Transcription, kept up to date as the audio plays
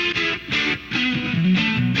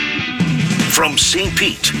From St.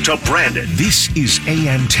 Pete to Brandon, this is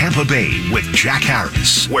AM Tampa Bay with Jack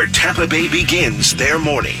Harris, where Tampa Bay begins their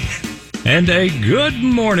morning. And a good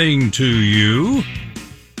morning to you.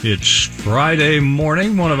 It's Friday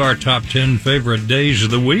morning, one of our top 10 favorite days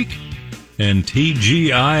of the week. And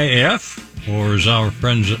TGIF, or as our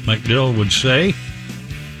friends at MacDill would say,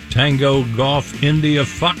 Tango Golf India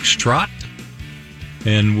Foxtrot.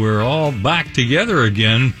 And we're all back together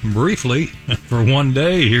again, briefly, for one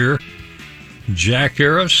day here. Jack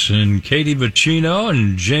Harris and Katie Vicino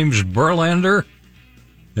and James Berlander,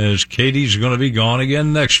 as Katie's going to be gone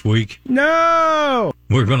again next week. No!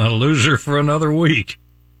 We're going to lose her for another week.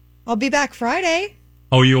 I'll be back Friday.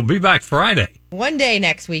 Oh, you'll be back Friday? One day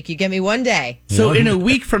next week. You give me one day. So in a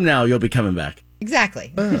week from now, you'll be coming back.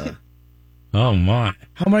 Exactly. Oh, my.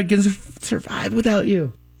 How am I going to survive without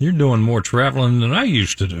you? You're doing more traveling than I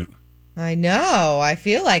used to do. I know. I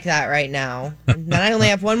feel like that right now. And then I only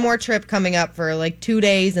have one more trip coming up for like 2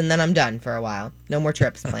 days, and then I'm done for a while. No more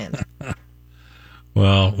trips planned.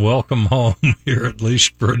 Well, welcome home here, at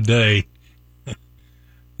least for a day.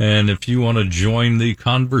 And if you want to join the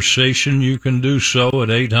conversation, you can do so at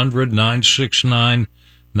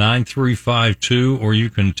 800-969-9352, or you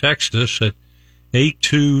can text us at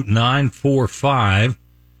 82945.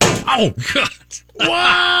 Oh, God.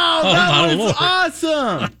 Wow, that was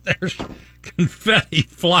awesome. There's confetti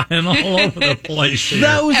flying all over the place here.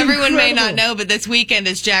 That was Everyone may incredible. not know, but this weekend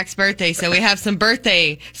is Jack's birthday, so we have some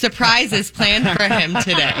birthday surprises planned for him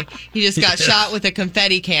today. He just got shot with a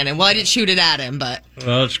confetti cannon. Well, I didn't shoot it at him, but...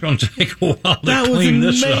 Well, it's going to take a while to That was clean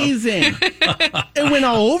this up. amazing. It went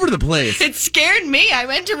all over the place. It scared me. I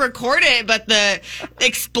went to record it, but the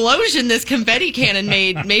explosion this confetti cannon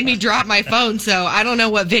made me drop my phone, so I don't know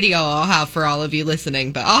what video I'll have for all of you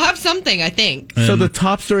listening, but I'll have something, I think. So the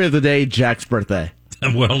top story of the day, Jack's birthday.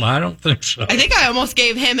 Well, I don't think so. I think I almost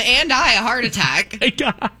gave him and I a heart attack.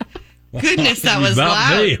 Goodness, that was About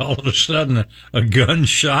loud. me, all of a sudden, a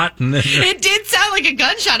gunshot, and then It did sound like a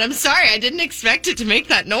gunshot. I'm sorry. I didn't expect it to make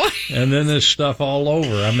that noise. and then this stuff all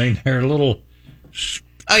over. I mean, there are little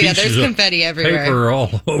Oh, yeah, there's pieces of confetti everywhere. paper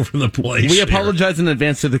all over the place. We here. apologize in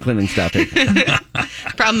advance to the cleaning staff.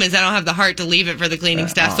 Problem is, I don't have the heart to leave it for the cleaning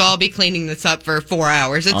staff, so I'll be cleaning this up for 4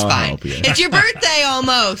 hours. It's I'll fine. help you. It's your birthday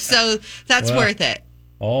almost, so that's Well, worth it.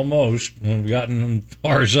 Almost. We've gotten as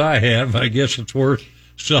far as I have. I guess it's worth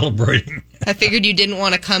celebrating. I figured you didn't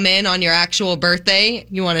want to come in on your actual birthday.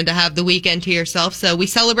 You wanted to have the weekend to yourself, so we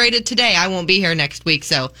celebrated today. I won't be here next week,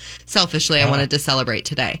 so selfishly, I wanted to celebrate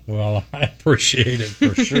today. Well, I appreciate it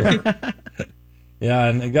for sure. Yeah,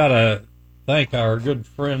 and I got to thank our good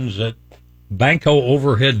friends at Banco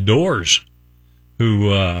Overhead Doors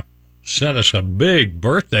who sent us a big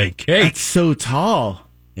birthday cake. It's so tall.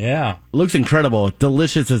 Yeah. Looks incredible.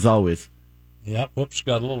 Delicious as always. Yep. Whoops,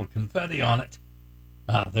 got a little confetti on it.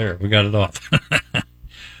 Ah, there, we got it off.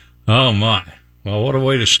 Oh, my. Well, what a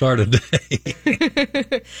way to start a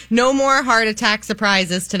day. No more heart attack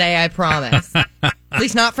surprises today, I promise. At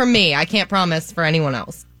least not from me. I can't promise for anyone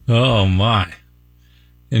else. Oh, my.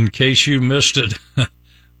 In case you missed it,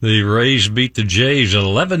 the Rays beat the Jays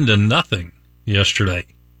 11-0 yesterday.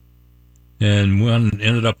 And one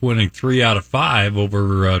ended up winning 3 out of 5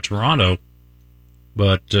 over Toronto.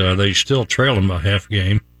 But they still trail them by half a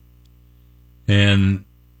game. And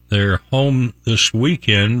they're home this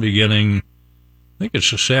weekend beginning, I think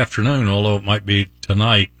it's this afternoon, although it might be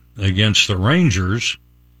tonight, against the Rangers.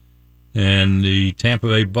 And the Tampa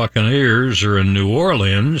Bay Buccaneers are in New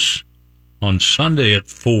Orleans on Sunday at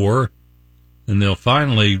 4. And they'll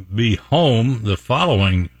finally be home the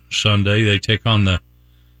following Sunday. They take on the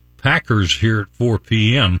Packers here at 4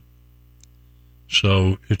 p.m.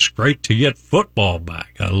 So it's great to get football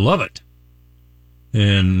back. I love it.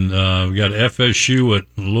 And we got FSU at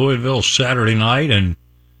Louisville Saturday night, and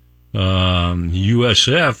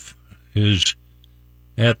USF is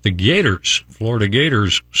at the Gators, Florida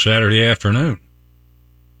Gators, Saturday afternoon.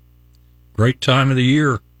 Great time of the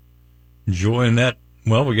year. Enjoying that.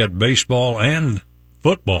 Well, we got baseball and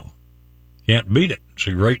football. Can't beat it. It's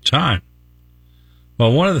a great time.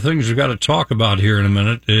 Well, one of the things we've got to talk about here in a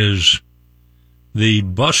minute is the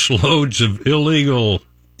busloads of illegal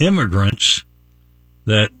immigrants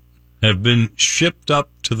that have been shipped up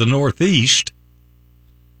to the Northeast,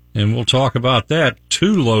 and we'll talk about that.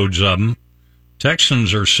 2 loads of them.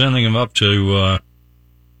 Texans are sending them up to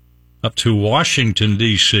Washington,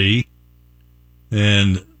 D.C.,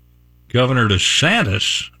 and Governor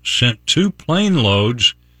DeSantis sent 2 plane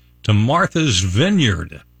loads to Martha's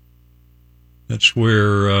Vineyard. That's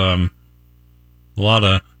where a lot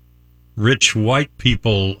of rich white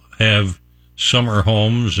people have summer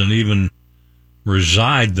homes and even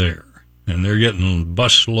reside there. and they're getting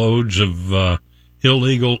bus loads of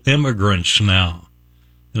illegal immigrants now.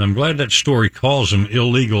 And I'm glad that story calls them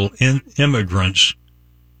illegal immigrants,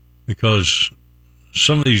 because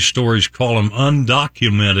some of these stories call them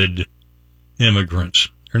undocumented immigrants.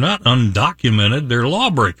 They're not undocumented. They're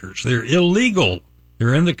lawbreakers. They're illegal.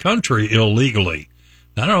 They're in the country illegally.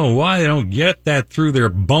 I don't know why they don't get that through their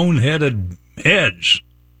boneheaded heads.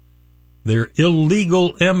 They're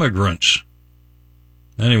illegal immigrants.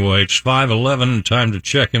 Anyway, it's 5:11, time to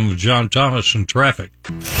check in with John Thomas in traffic.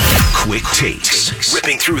 Quick takes,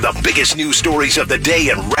 ripping through the biggest news stories of the day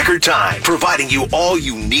in record time, providing you all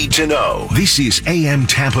you need to know. This is AM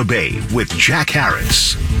Tampa Bay with Jack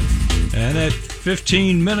Harris. And at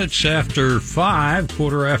 15 minutes after 5,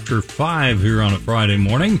 quarter after 5 here on a Friday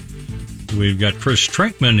morning, we've got Chris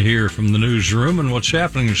Trinkman here from the newsroom. And what's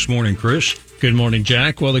happening this morning, Chris? Good morning,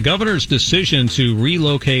 Jack. Well, the governor's decision to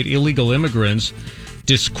relocate illegal immigrants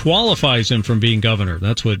disqualifies him from being governor.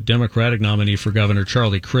 That's what Democratic nominee for governor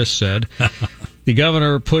Charlie Crist said. The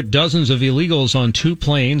governor put dozens of illegals on 2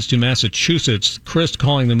 planes to Massachusetts, Crist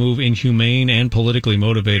calling the move inhumane and politically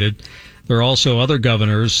motivated. There are also other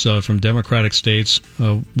governors from Democratic states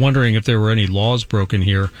wondering if there were any laws broken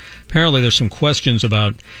here. Apparently, there's some questions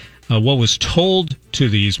about what was told to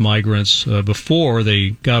these migrants before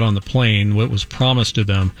they got on the plane, what was promised to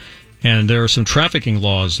them. And there are some trafficking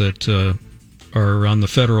laws that are on the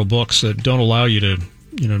federal books that don't allow you to,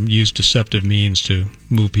 use deceptive means to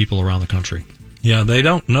move people around the country. Yeah, they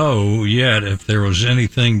don't know yet if there was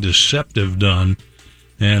anything deceptive done.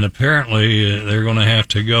 And apparently they're going to have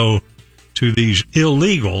to go to these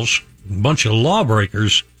illegals, a bunch of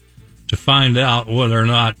lawbreakers, to find out whether or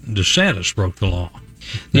not DeSantis broke the law.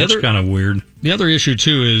 That's kind of weird. The other issue,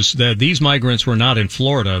 too, is that these migrants were not in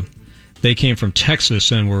Florida. They came from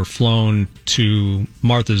Texas and were flown to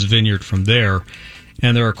Martha's Vineyard from there.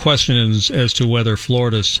 And there are questions as to whether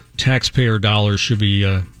Florida's taxpayer dollars should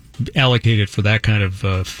be allocated for that kind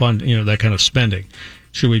of fund, that kind of spending.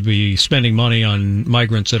 Should we be spending money on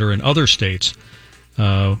migrants that are in other states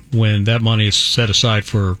when that money is set aside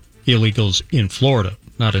for illegals in Florida,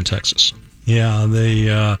 not in Texas? Yeah,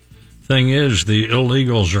 the thing is, the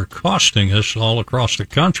illegals are costing us all across the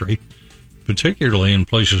country, particularly in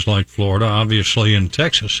places like Florida, obviously in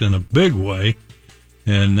Texas in a big way.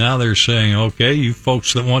 And now they're saying, okay, you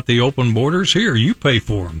folks that want the open borders, here, you pay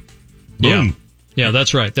for them. Boom. Yeah,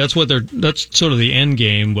 that's right. That's sort of the end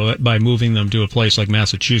game by moving them to a place like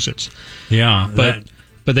Massachusetts. Yeah.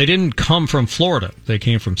 But they didn't come from Florida. They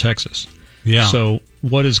came from Texas. Yeah. So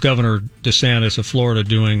what is Governor DeSantis of Florida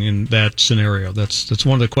doing in that scenario? That's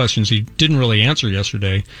one of the questions he didn't really answer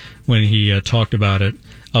yesterday when he talked about it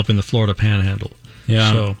up in the Florida Panhandle.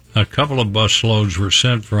 Yeah. So a couple of bus loads were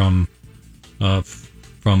sent from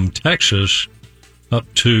Texas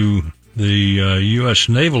up to the U.S.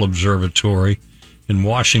 Naval Observatory in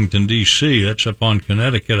Washington, D.C. That's up on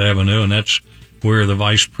Connecticut Avenue, and that's where the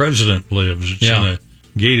vice president lives. It's in a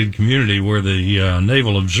gated community where the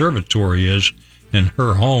Naval Observatory is, and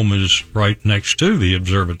her home is right next to the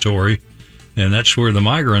observatory, and that's where the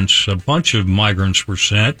migrants, a bunch of migrants were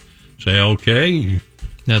sent. Say, okay,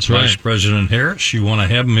 that's Vice right. President Harris, you want to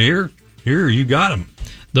have them here? Here, you got them.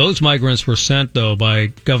 Those migrants were sent, though, by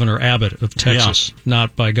Governor Abbott of Texas,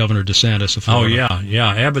 not by Governor DeSantis of Florida. Oh,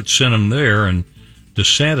 yeah. Abbott sent them there, and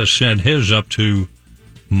DeSantis sent his up to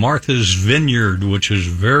Martha's Vineyard, which is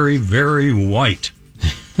very, very white.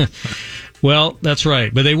 Well, that's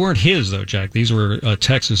right. But they weren't his, though, Jack. These were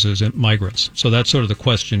Texas's migrants. So that's sort of the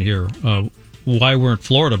question here. Why weren't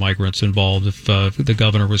Florida migrants involved if the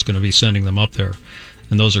governor was going to be sending them up there?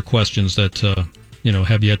 And those are questions that,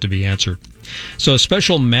 have yet to be answered. So a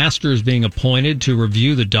special master is being appointed to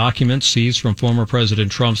review the documents seized from former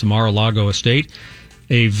President Trump's Mar-a-Lago estate.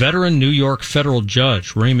 A veteran New York federal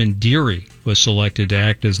judge, Raymond Deary, was selected to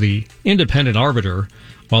act as the independent arbiter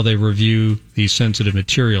while they review these sensitive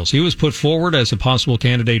materials. He was put forward as a possible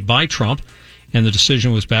candidate by Trump, and the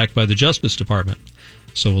decision was backed by the Justice Department.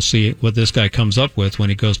 So we'll see what this guy comes up with when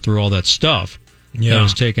he goes through all that stuff that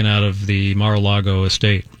was taken out of the Mar-a-Lago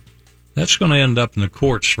estate. That's going to end up in the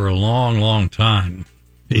courts for a long, long time,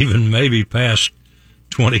 even maybe past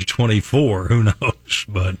 2024. Who knows?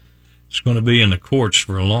 But it's going to be in the courts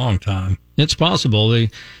for a long time. It's possible. The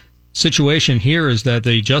situation here is that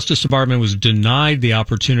the Justice Department was denied the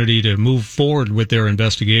opportunity to move forward with their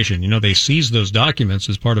investigation. They seized those documents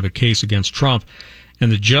as part of a case against Trump,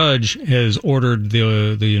 and the judge has ordered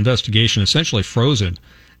the investigation essentially frozen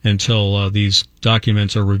until these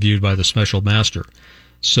documents are reviewed by the special master.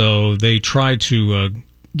 So they tried to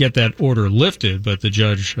get that order lifted, but the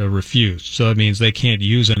judge refused. So that means they can't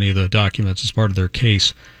use any of the documents as part of their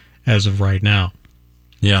case as of right now.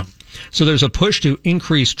 Yeah. So there's a push to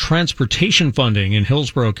increase transportation funding in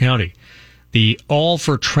Hillsborough County. The All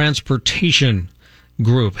for Transportation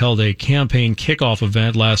group held a campaign kickoff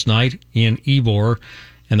event last night in Ybor,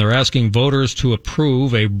 and they're asking voters to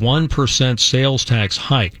approve a 1% sales tax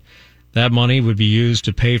hike. That money would be used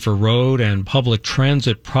to pay for road and public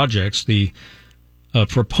transit projects. The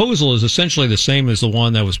proposal is essentially the same as the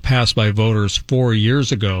one that was passed by voters 4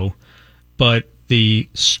 years ago, but the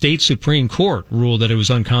state Supreme Court ruled that it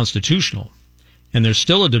was unconstitutional. And there's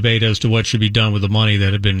still a debate as to what should be done with the money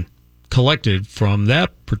that had been collected from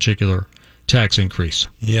that particular tax increase.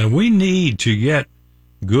 Yeah, we need to get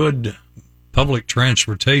good public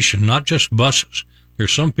transportation, not just buses.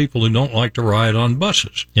 There's some people who don't like to ride on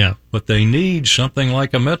buses. Yeah. But they need something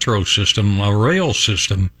like a metro system, a rail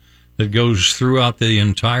system that goes throughout the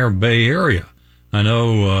entire Bay Area. I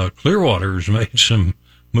know Clearwater's made some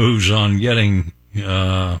moves on getting,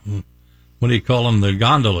 what do you call them, the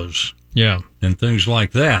gondolas. Yeah. And things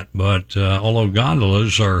like that. But although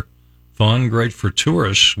gondolas are fun, great for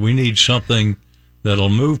tourists, we need something that'll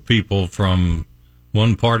move people from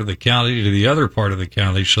one part of the county to the other part of the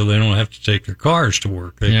county so they don't have to take their cars to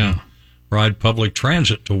work. They can ride public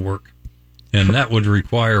transit to work. And that would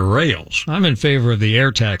require rails. I'm in favor of the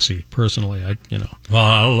air taxi, personally. Well,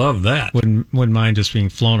 I love that. Wouldn't mind just being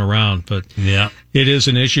flown around, but yeah, it is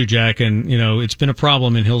an issue, Jack. And it's been a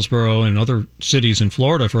problem in Hillsborough and other cities in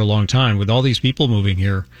Florida for a long time. With all these people moving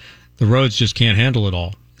here, the roads just can't handle it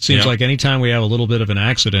all. It seems like anytime we have a little bit of an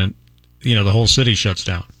accident, the whole city shuts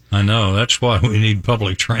down. I know. That's why we need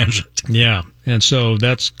public transit. Yeah. And so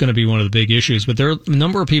that's going to be one of the big issues. But there are a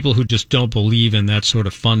number of people who just don't believe in that sort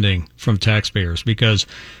of funding from taxpayers because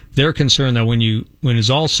they're concerned that when it's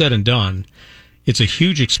all said and done, it's a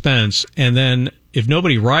huge expense. And then if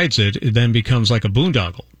nobody rides it, it then becomes like a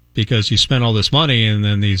boondoggle because you spend all this money and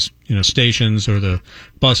then these, stations or the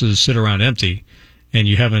buses sit around empty and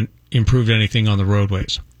you haven't improved anything on the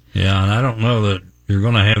roadways. Yeah. And I don't know that you're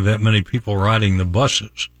going to have that many people riding the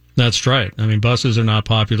buses. That's right. I mean, buses are not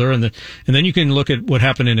popular. And then you can look at what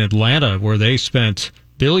happened in Atlanta, where they spent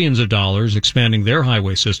billions of dollars expanding their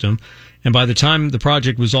highway system. And by the time the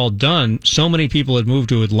project was all done, so many people had moved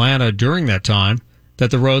to Atlanta during that time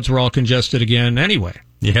that the roads were all congested again anyway.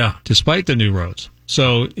 Yeah. Despite the new roads.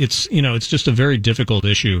 So it's just a very difficult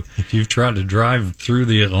issue. If you've tried to drive through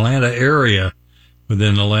the Atlanta area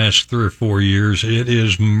within the last 3 or 4 years, it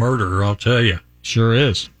is murder, I'll tell you. Sure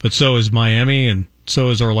is. But so is Miami, and so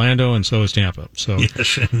is Orlando, and so is Tampa. So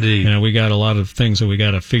yes, indeed. We got a lot of things that we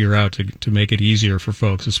got to figure out to make it easier for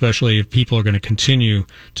folks, especially if people are going to continue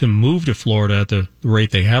to move to Florida at the rate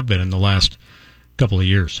they have been in the last couple of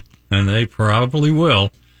years. And they probably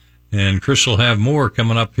will. And Chris will have more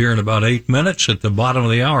coming up here in about 8 minutes at the bottom of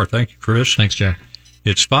the hour. Thank you, Chris. Thanks, Jack.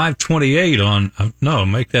 It's 5:28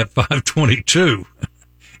 on, make that 5:22.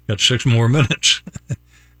 Got 6 more minutes.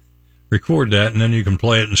 Record that, and then you can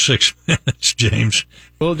play it in 6 minutes, James.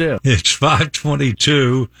 Will do. It's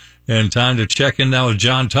 5:22, and time to check in now with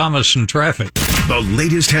John Thomas and traffic. The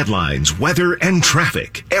latest headlines, weather, and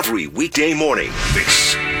traffic every weekday morning.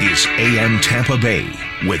 This is AM Tampa Bay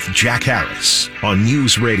with Jack Harris on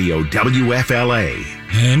News Radio WFLA.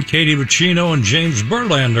 And Katie Bacino and James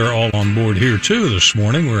Berlander all on board here, too, this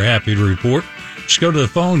morning. We're happy to report. Let's go to the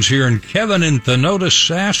phones here, and Kevin in Thanota,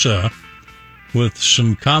 Sassa, with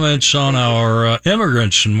some comments on our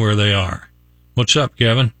immigrants and where they are. What's up,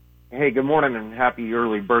 Kevin? Hey, good morning and happy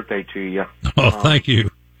early birthday to you. Oh, thank you.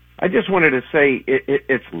 I just wanted to say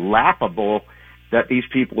it's laughable that these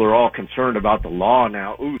people are all concerned about the law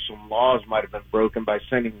now. Ooh, some laws might have been broken by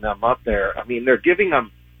sending them up there. I mean, they're giving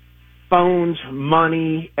them phones,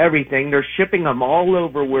 money, everything. They're shipping them all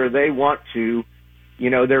over where they want to.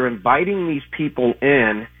 They're inviting these people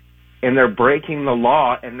in, and they're breaking the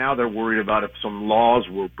law, and now they're worried about if some laws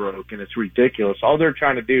were broken. It's ridiculous. All they're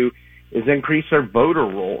trying to do is increase their voter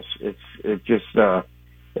rolls. It's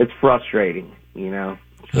frustrating,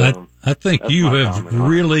 So I think you have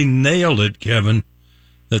really nailed it, Kevin,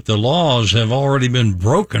 that the laws have already been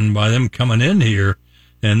broken by them coming in here,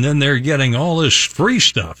 and then they're getting all this free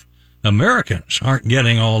stuff. Americans aren't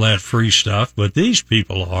getting all that free stuff, but these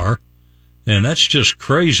people are, and that's just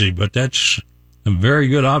crazy, but that's a very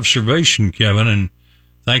good observation, Kevin, and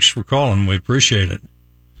thanks for calling. We appreciate it.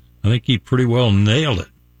 I think he pretty well nailed it.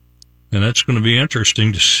 And that's going to be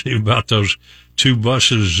interesting to see about those 2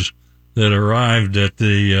 buses that arrived at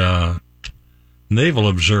the Naval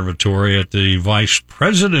Observatory at the Vice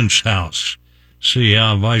President's house. See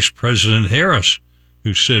how Vice President Harris,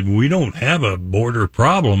 who said, we don't have a border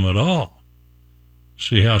problem at all.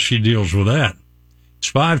 See how she deals with that. It's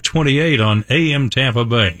 528 on AM Tampa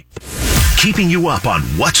Bay. Keeping you up on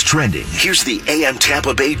what's trending. Here's the AM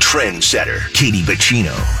Tampa Bay trend setter, Katie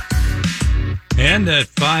Bacino. And at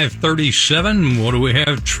 5:37, what do we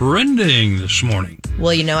have trending this morning?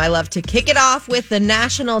 Well, I love to kick it off with the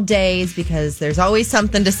national days because there's always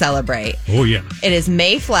something to celebrate. Oh, yeah. It is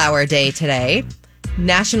Mayflower Day today.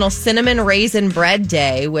 National Cinnamon Raisin Bread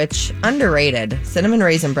Day, which underrated. Cinnamon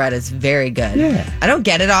raisin bread is very good. Yeah. I don't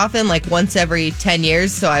get it often, like once every 10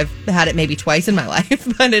 years, so I've had it maybe twice in my life,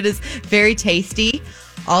 but it is very tasty.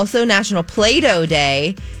 Also, National Play-Doh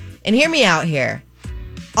Day. And hear me out here.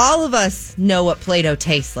 All of us know what Play-Doh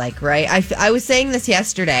tastes like, right? I was saying this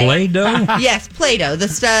yesterday. Play-Doh? Yes, Play-Doh,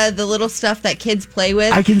 the little stuff that kids play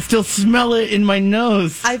with. I can still smell it in my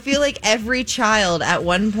nose. I feel like every child at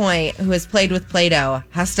one point who has played with Play-Doh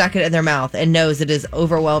has stuck it in their mouth and knows it is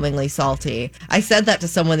overwhelmingly salty. I said that to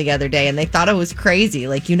someone the other day, and they thought I was crazy.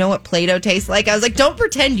 Like, you know what Play-Doh tastes like? I was like, don't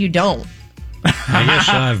pretend you don't. I guess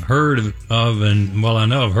I've heard of, and well, I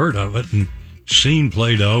know I've heard of it and seen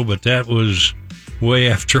Play-Doh, but that was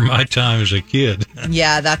way after my time as a kid.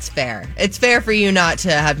 Yeah, that's fair. It's fair for you not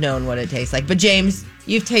to have known what it tastes like. But James,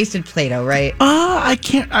 you've tasted Play-Doh, right? I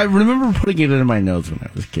can't. I remember putting it in my nose when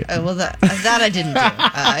I was a kid. Well, that I didn't do.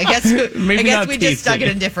 I guess we just stuck it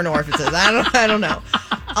in different orifices. I don't know.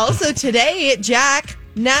 Also today, Jack,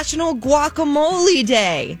 National Guacamole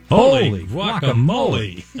Day. Holy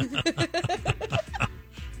guacamole!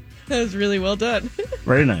 That was really well done.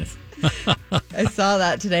 Very nice. I saw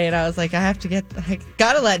that today, and I was like, I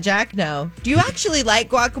gotta let Jack know. Do you actually like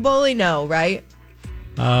guacamole? No, right?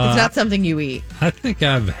 It's not something you eat. I think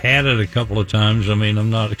I've had it a couple of times. I mean, I'm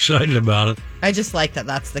not excited about it. I just like that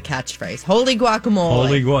that's the catchphrase. Holy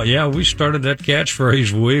guacamole. Yeah, we started that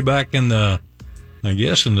catchphrase way back in the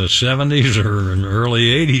 70s or in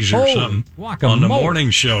early 80s or something. Guacamole. On the morning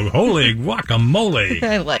show. Holy guacamole.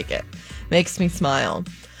 I like it. Makes me smile.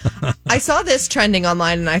 I saw this trending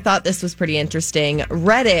online, and I thought this was pretty interesting.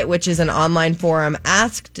 Reddit, which is an online forum,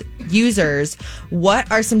 asked users,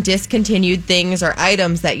 what are some discontinued things or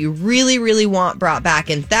items that you really, really want brought back?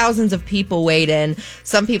 And thousands of people weighed in.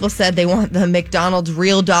 Some people said they want the McDonald's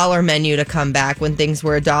Real Dollar menu to come back when things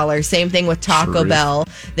were $1. Same thing with Taco Bell.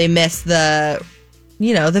 They miss the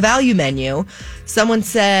value menu. Someone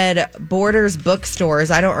said Borders bookstores.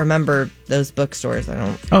 I don't remember those bookstores.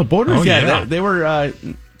 Borders, Oh, yeah. They were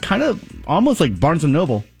kind of almost like Barnes &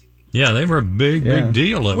 Noble. Yeah, they were a big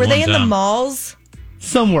deal at Were one they in time. the malls?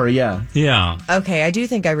 Somewhere, yeah. Yeah. Okay, I do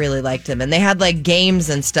think I really liked them. And they had like games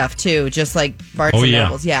and stuff too, just like Barnes and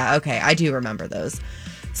Nobles. Yeah, okay, I do remember those.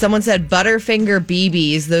 Someone said Butterfinger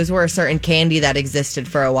BBs. Those were a certain candy that existed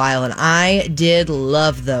for a while, and I did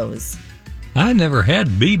love those. I never had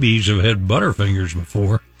BBs. I've had Butterfingers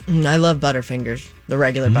before. I love Butterfingers, the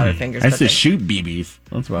regular Butterfingers. I used to shoot BBs.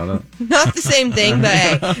 That's about it. Not the same thing, but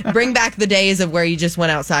hey, bring back the days of where you just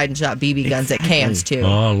went outside and shot BB guns at cans, too.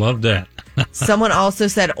 Oh, I love that. Someone also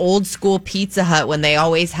said old school Pizza Hut when they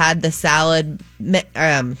always had the salad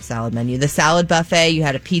menu, the salad buffet. You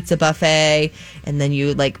had a pizza buffet, and then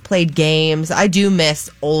you played games. I do miss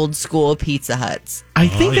old school Pizza Huts. I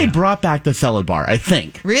think they brought back the salad bar. I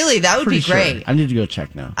think. Really, that would be great. Sure. I need to go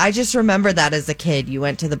check now. I just remember that as a kid. You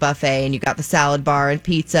went to the buffet and you got the salad bar and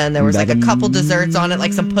pizza, and there was a couple desserts on it,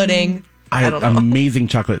 like some pudding. I don't know. Amazing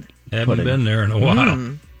chocolate Haven't pudding. been there in a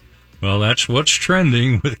while. Well, that's what's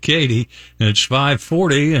trending with Katie. And it's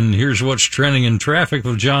 5:40, and here's what's trending in traffic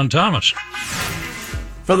with John Thomas.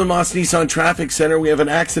 From the Moss Nissan Traffic Center, we have an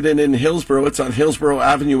accident in Hillsborough. It's on Hillsborough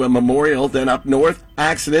Avenue and Memorial. Then up north,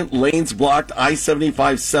 accident, lanes blocked,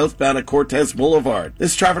 I-75 southbound at Cortez Boulevard.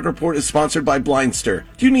 This traffic report is sponsored by Blindster.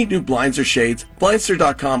 Do you need new blinds or shades?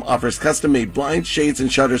 Blindster.com offers custom-made blinds, shades,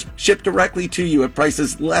 and shutters shipped directly to you at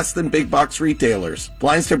prices less than big box retailers.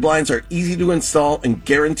 Blindster blinds are easy to install and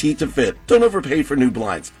guaranteed to fit. Don't overpay for new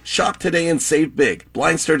blinds. Shop today and save big.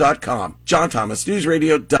 Blindster.com. John Thomas, News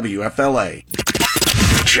Radio, WFLA.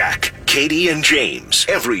 Jack, Katie, and James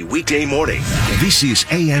every weekday morning. This is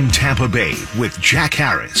AM Tampa Bay with Jack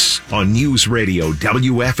Harris on News Radio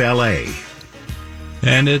WFLA.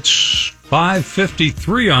 And it's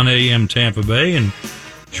 5:53 on AM Tampa Bay, and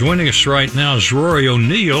joining us right now is Rory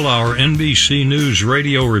O'Neill, our NBC News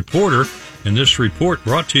radio reporter, and this report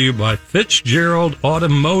brought to you by Fitzgerald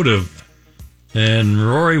Automotive. And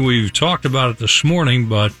Rory, we've talked about it this morning,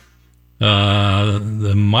 but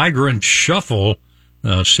the migrant shuffle,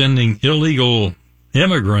 sending illegal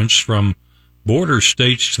immigrants from border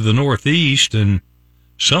states to the Northeast, and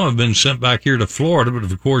some have been sent back here to Florida, but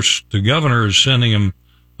of course the governor is sending them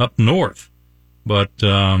up north. But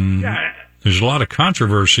there's a lot of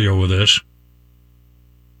controversy over this.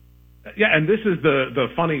 Yeah, and this is the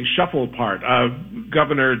funny shuffle part.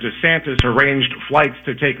 Governor DeSantis arranged flights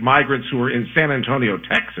to take migrants who were in San Antonio,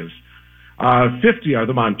 Texas. 50 of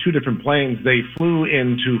them on 2 different planes. They flew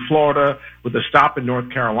into Florida with a stop in North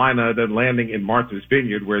Carolina, then landing in Martha's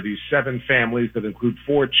Vineyard, where these 7 families that include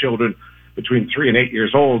 4 children between 3 and 8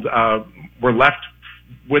 years old were left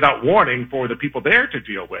without warning for the people there to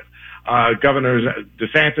deal with. Governor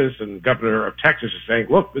DeSantis and Governor of Texas are saying,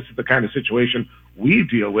 look, this is the kind of situation we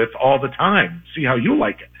deal with all the time. See how you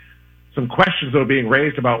like it. Some questions are being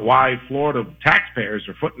raised about why Florida taxpayers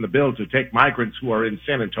are footing the bill to take migrants who are in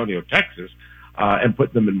San Antonio, Texas, and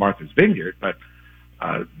put them in Martha's Vineyard. But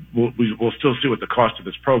we'll still see what the cost of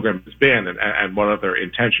this program has been and what other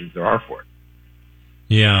intentions there are for it.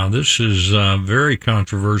 Yeah, this is very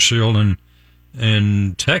controversial,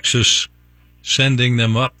 and Texas sending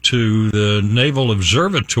them up to the Naval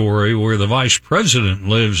Observatory where the vice president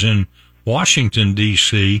lives in Washington,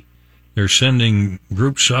 D.C., they're sending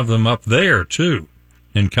groups of them up there, too,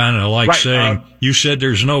 and kind of like saying, you said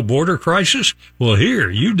there's no border crisis? Well, here,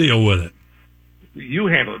 you deal with it. You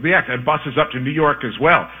handle it. Yes, and buses up to New York as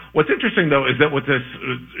well. What's interesting, though, is that with this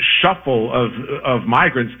shuffle of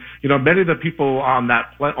migrants, many of the people on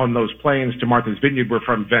those planes to Martha's Vineyard were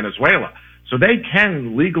from Venezuela. So they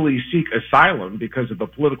can legally seek asylum because of the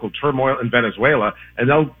political turmoil in Venezuela, and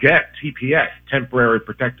they'll get TPS, temporary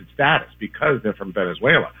protected status, because they're from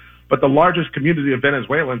Venezuela. But the largest community of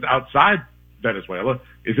Venezuelans outside Venezuela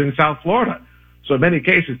is in South Florida. So in many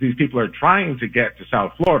cases, these people are trying to get to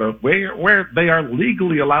South Florida where they are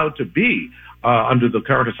legally allowed to be under the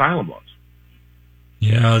current asylum laws.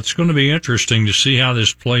 Yeah, it's going to be interesting to see how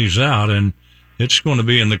this plays out, and it's going to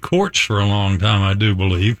be in the courts for a long time, I do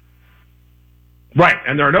believe. Right,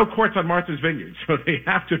 and there are no courts on Martha's Vineyard, so they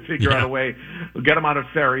have to figure out a way to get them on a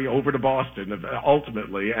ferry over to Boston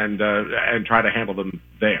ultimately and try to handle them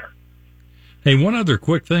there. Hey, one other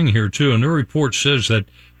quick thing here, too. A new report says that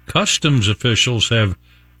customs officials have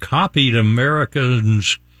copied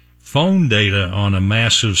Americans' phone data on a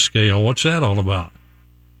massive scale. What's that all about?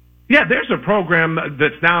 Yeah, there's a program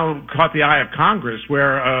that's now caught the eye of Congress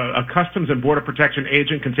where a Customs and Border Protection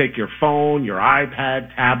agent can take your phone, your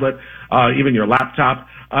iPad, tablet, even your laptop,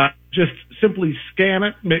 just simply scan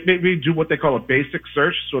it, maybe do what they call a basic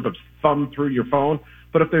search, sort of thumb through your phone.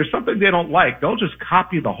 But if there's something they don't like, they'll just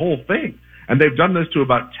copy the whole thing. And they've done this to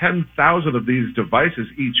about 10,000 of these devices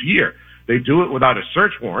each year. They do it without a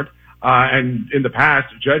search warrant. And in the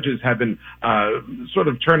past, judges have been sort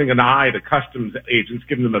of turning an eye to customs agents,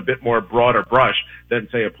 giving them a bit more broader brush than,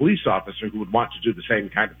 say, a police officer who would want to do the same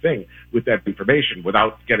kind of thing with that information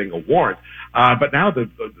without getting a warrant. But now the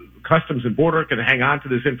Customs and Border can hang on to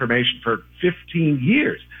this information for 15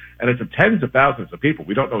 years. And it's tens of thousands of people.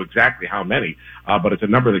 We don't know exactly how many, but it's a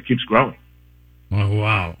number that keeps growing. Oh,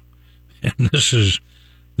 wow. And this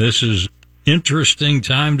is interesting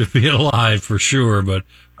time to be alive for sure. But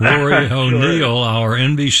Rory O'Neill, our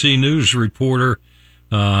NBC News reporter,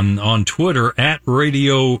 on Twitter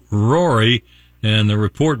 @Radio Rory, and the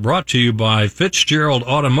report brought to you by Fitzgerald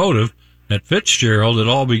Automotive. At Fitzgerald, it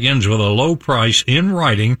all begins with a low price in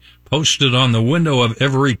writing posted on the window of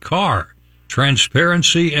every car.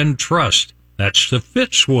 Transparency and trust. That's the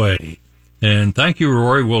Fitz way. And thank you,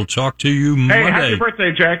 Rory. We'll talk to you Monday. Hey, happy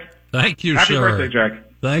birthday, Jack. Thank you, happy sir. Happy birthday, Jack.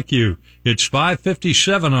 Thank you. It's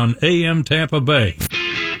 5:57 on AM Tampa Bay.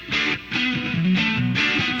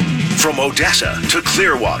 From Odessa to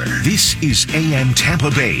Clearwater, this is AM Tampa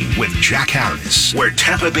Bay with Jack Harris, where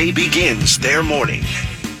Tampa Bay begins their morning.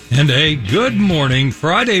 And a good morning,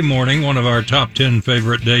 Friday morning, one of our top 10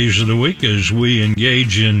 favorite days of the week as we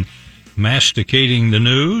engage in masticating the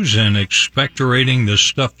news and expectorating the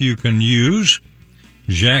stuff you can use.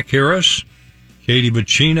 Jack Harris, Katie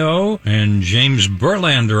Bacino, and James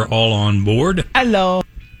Berlander all on board. Hello.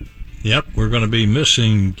 Yep, we're going to be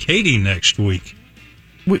missing Katie next week.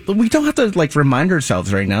 We don't have to remind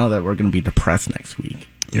ourselves right now that we're going to be depressed next week.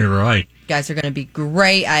 You're right. You guys are going to be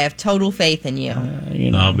great. I have total faith in you.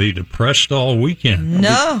 I'll be depressed all weekend.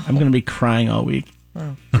 No. I'm going to be crying all week.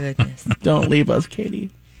 Oh, goodness. Don't leave us, Katie.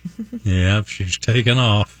 Yeah, she's taken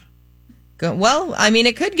off. Well, I mean,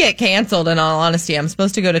 it could get canceled, in all honesty. I'm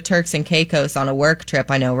supposed to go to Turks and Caicos on a work trip.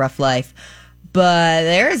 I know, rough life. But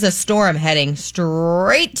there is a storm heading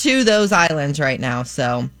straight to those islands right now.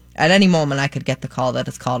 So at any moment, I could get the call that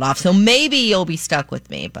it's called off. So maybe you'll be stuck with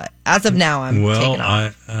me. But as of now, I'm taking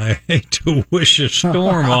off. I hate to wish a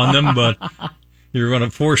storm on them, but you're going to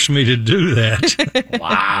force me to do that.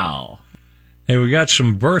 Wow. Hey, we got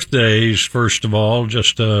some birthdays, first of all.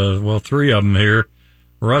 Just, 3 of them here.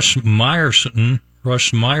 Russ Meyerson,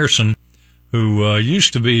 who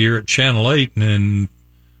used to be here at Channel 8 and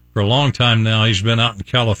For a long time now, he's been out in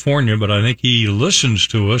California, but I think he listens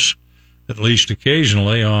to us, at least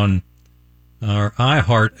occasionally, on our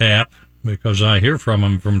iHeart app, because I hear from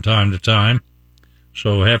him from time to time.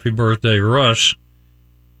 So happy birthday, Russ.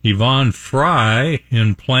 Yvonne Fry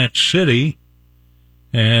in Plant City,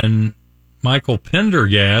 and Michael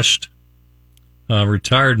Pendergast,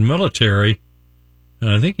 retired military. And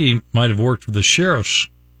I think he might have worked for the sheriff's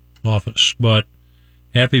office. But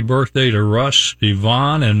happy birthday to Russ,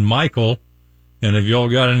 Yvonne, and Michael. And have y'all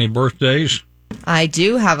got any birthdays? I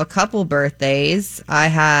do have a couple birthdays. I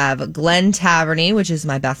have Glenn Taverny, which is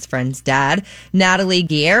my best friend's dad, Natalie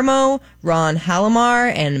Guillermo, Ron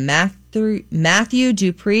Halamar, and Matthew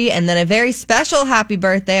Dupree, and then a very special happy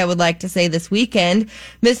birthday I would like to say this weekend,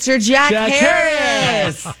 Mr. Jack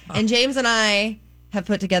Harris. And James and I have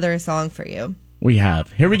put together a song for you. We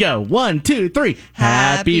have. Here we go. 1, 2, 3.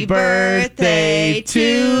 Happy birthday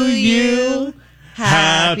to you.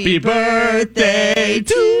 Happy birthday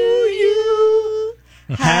to you.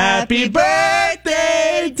 Happy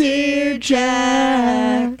birthday, dear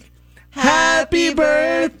Jack. Happy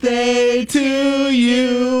birthday to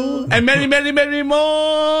you. And many, many, many more.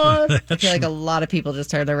 I feel like a lot of people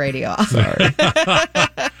just turned their radio off. Sorry.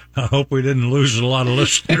 I hope we didn't lose a lot of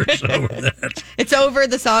listeners over that. It's over.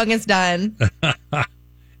 The song is done.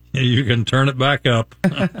 You can turn it back up.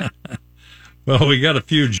 Well, we got a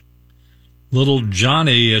few. Little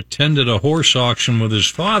Johnny attended a horse auction with his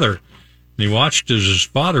father. And he watched as his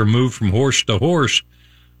father moved from horse to horse,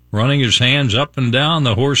 running his hands up and down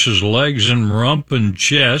the horse's legs and rump and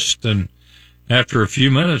chest. And after a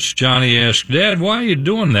few minutes, Johnny asked, "Dad, why are you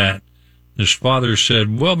doing that?" His father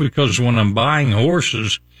said, "Well, because when I'm buying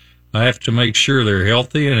horses, I have to make sure they're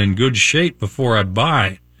healthy and in good shape before I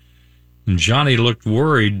buy." And Johnny looked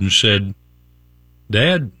worried and said,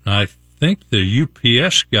 "Dad, I think the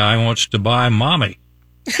UPS guy wants to buy Mommy."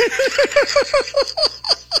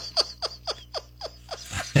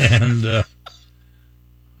 And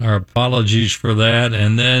our apologies for that.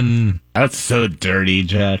 And then... That's so dirty,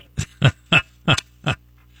 Jack.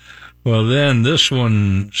 Well, then this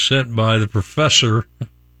one sent by the professor.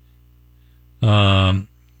 And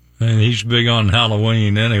he's big on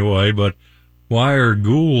Halloween anyway, but why are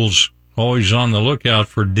ghouls always on the lookout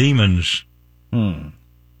for demons?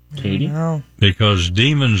 Katie? Because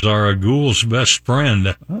demons are a ghoul's best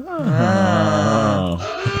friend.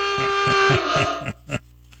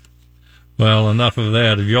 Well, enough of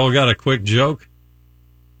that. Have you all got a quick joke?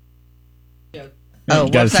 Oh,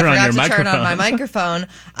 whoops, I forgot to turn on my microphone.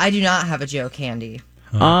 I do not have a joke handy.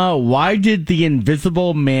 Why did the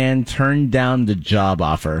Invisible Man turn down the job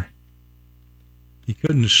offer? He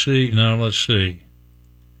couldn't see. No, let's see.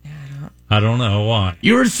 I don't know why.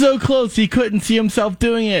 You were so close, he couldn't see himself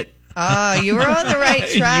doing it. Oh, you were on the right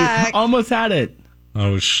track. You almost had it. I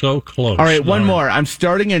was so close. All right, one more. I'm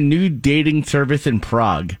starting a new dating service in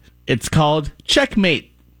Prague. It's called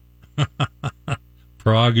Checkmate.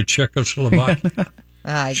 Prague, Czechoslovakia.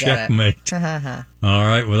 I get Checkmate. it. All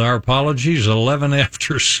right, with our apologies, 11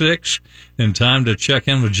 after 6, and time to check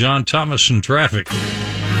in with John Thomas in traffic.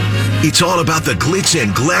 It's all about the glitz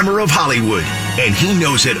and glamour of Hollywood, and he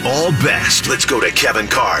knows it all best. Let's go to Kevin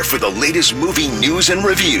Carr for the latest movie news and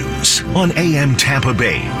reviews on AM Tampa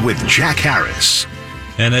Bay with Jack Harris.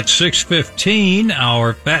 And at 6:15,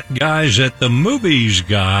 our Fat Guys at the Movies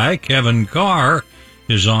guy, Kevin Carr,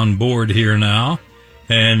 is on board here now.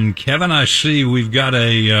 And Kevin, I see we've got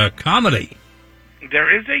a comedy.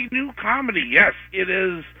 There is a new comedy, yes. It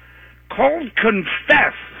is called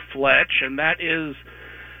Confess, Fletch, and that is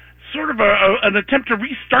sort of an attempt to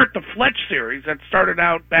restart the Fletch series that started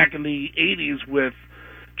out back in the 80s with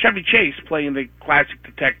Chevy Chase playing the classic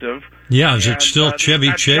detective. Yeah, is it still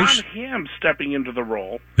Chevy Chase? John Hamm stepping into the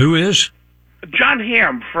role. Who is? John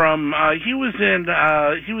Hamm from he was in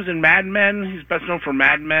Mad Men. He's best known for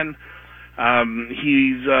Mad Men.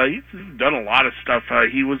 He's done a lot of stuff.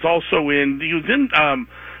 He was in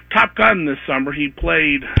Top Gun this summer. He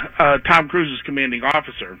played Tom Cruise's commanding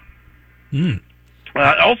officer.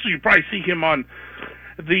 Also, you probably see him on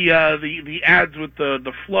the ads with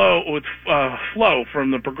the Flo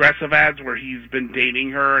from the Progressive ads where he's been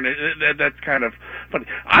dating her, and that's kind of funny.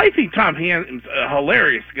 I think Tom Hamm's a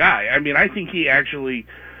hilarious guy. I mean, I think he actually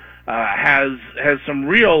has some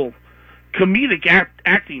real comedic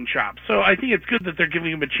acting chops. So I think it's good that they're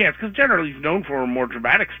giving him a chance, because generally he's known for more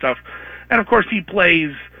dramatic stuff. And of course, he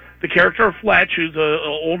plays the character of Fletch, who's an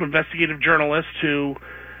old investigative journalist who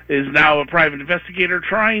is now a private investigator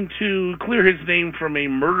trying to clear his name from a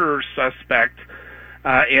murder suspect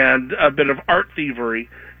and a bit of art thievery.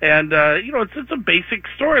 And, it's a basic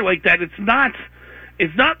story like that. It's not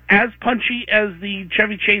It's not as punchy as the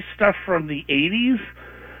Chevy Chase stuff from the 80s,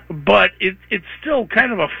 but it's still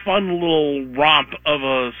kind of a fun little romp of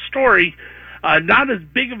a story. Not as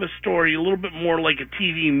big of a story, a little bit more like a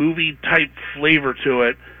TV movie type flavor to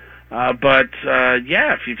it.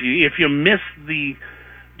 Yeah, if you miss the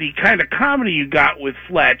kind of comedy you got with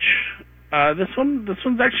Fletch, this one's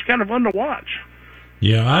actually kind of fun to watch.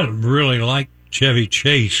 Yeah, I really like Chevy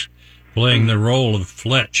Chase playing the role of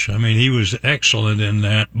Fletch. I mean, he was excellent in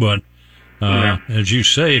that, but as you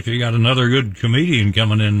say, if you got another good comedian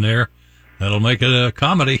coming in there, that'll make it a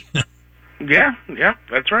comedy. Yeah,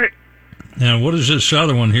 that's right. Now, what is this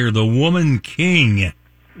other one here? The Woman King.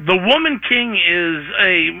 The Woman King is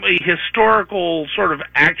a historical sort of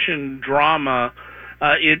action drama.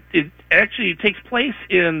 It actually takes place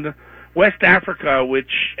in West Africa,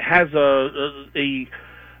 which has this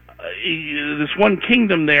one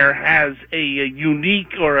kingdom there has a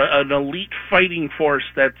unique or an elite fighting force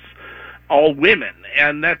that's all women,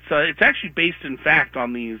 and that's it's actually based in fact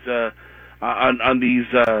on these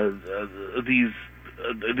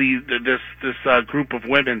this group of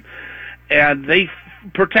women, and they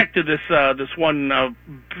protected this one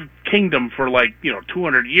kingdom for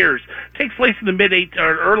 200 years. It takes place in the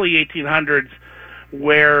early 1800s,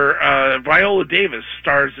 where Viola Davis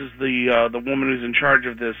stars as the woman who's in charge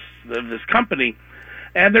of this company,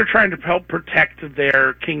 and they're trying to help protect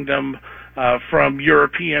their kingdom from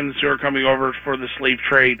Europeans who are coming over for the slave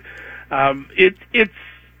trade. It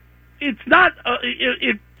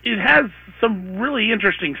has some really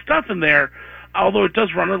interesting stuff in there, although it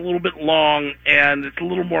does run a little bit long and it's a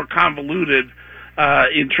little more convoluted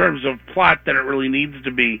in terms of plot than it really needs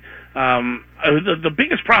to be. The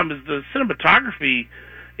biggest problem is the cinematography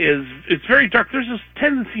it's very dark. There's this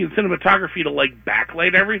tendency in cinematography to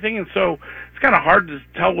backlight everything, and so it's kind of hard to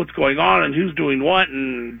tell what's going on and who's doing what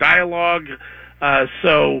and dialogue.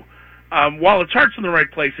 So while its heart's in the right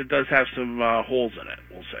place, it does have some holes in it,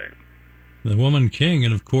 we'll say. The Woman King,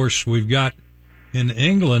 and of course we've got in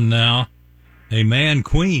England now a man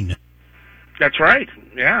queen. That's right.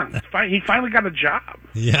 Yeah, he finally got a job.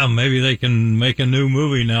 Yeah, maybe they can make a new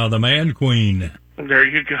movie now, The Man Queen. There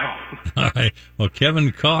you go. All right. Well,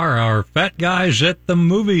 Kevin Carr, our Fat Guys at the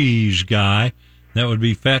Movies guy. That would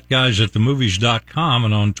be fatguysatthemovies.com,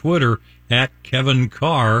 and on Twitter at Kevin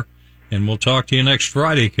Carr. And we'll talk to you next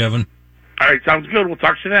Friday, Kevin. All right, sounds good. We'll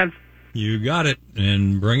talk to you then. You got it.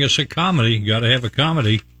 And bring us a comedy. Got to have a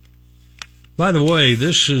comedy. By the way,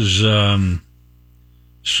 this is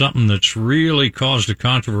something that's really caused a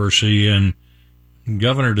controversy, and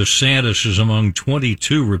Governor DeSantis is among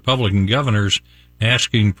 22 Republican governors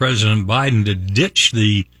asking President Biden to ditch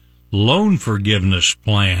the loan forgiveness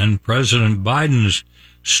plan. President Biden's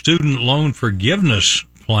student loan forgiveness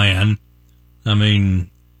plan. I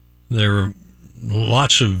mean, there are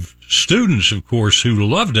lots of students, of course, who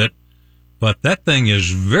loved it, but that thing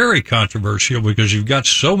is very controversial because you've got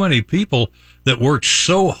so many people that worked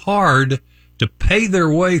so hard to pay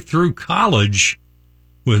their way through college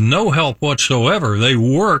with no help whatsoever. They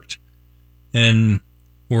worked and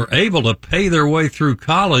were able to pay their way through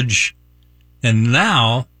college, and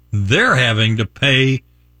now they're having to pay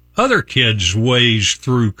other kids' ways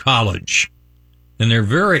through college. And they're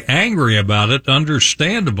very angry about it,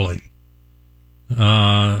 understandably.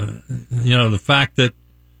 The fact that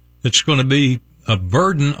it's going to be a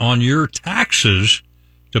burden on your taxes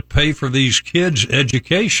to pay for these kids'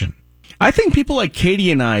 education. I think people like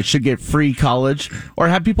Katie and I should get free college or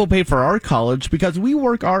have people pay for our college because we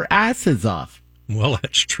work our asses off. Well,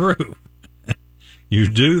 that's true. You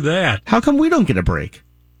do that. How come we don't get a break?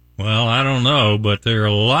 Well, I don't know, but there are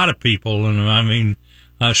a lot of people, and I mean,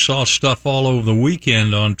 I saw stuff all over the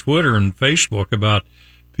weekend on Twitter and Facebook about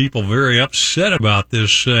people very upset about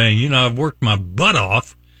this, saying, I've worked my butt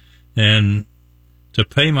off and to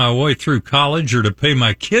pay my way through college or to pay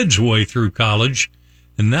my kids' way through college,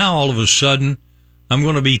 and now all of a sudden I'm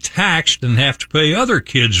going to be taxed and have to pay other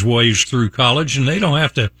kids' ways through college, and they don't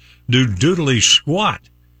have to do doodly squat.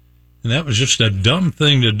 And that was just a dumb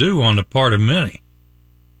thing to do on the part of many.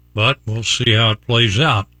 But we'll see how it plays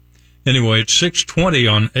out. Anyway, it's 6:20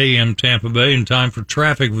 on AM Tampa Bay, and time for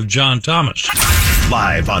traffic with John Thomas.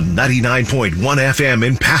 Live on 99.1 FM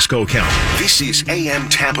in Pasco County. This is AM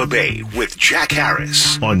Tampa Bay with Jack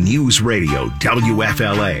Harris on News Radio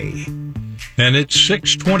WFLA. And it's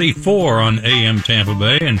 6:24 on AM Tampa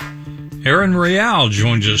Bay, and Aaron Real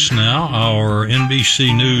joins us now, our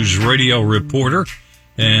NBC News radio reporter.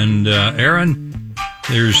 And Aaron,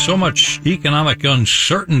 there's so much economic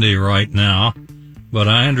uncertainty right now, but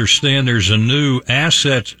I understand there's a new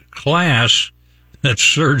asset class that's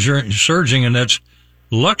surging, and that's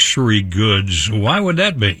luxury goods. Why would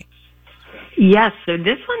that be? Yes, so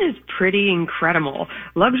this one is pretty incredible.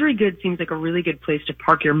 Luxury goods seems like a really good place to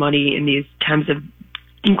park your money in these times of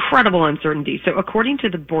incredible uncertainty. So according to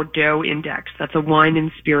the Bordeaux Index, that's a wine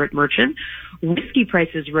and spirit merchant, whiskey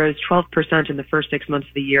prices rose 12% in the first 6 months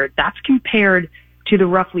of the year. That's compared to the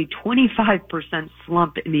roughly 25%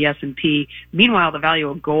 slump in the S&P. Meanwhile, the value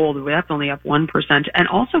of gold, that's only up 1%. And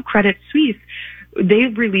also Credit Suisse,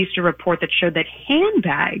 they've released a report that showed that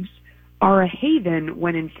handbags are a haven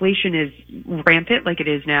when inflation is rampant like it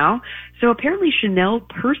is now. So apparently Chanel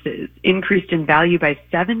purses increased in value by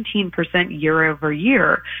 17% year over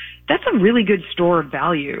year. That's a really good store of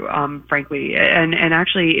value, frankly. And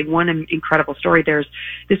actually, one incredible story,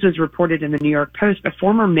 this was reported in the New York Post. A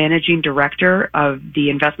former managing director of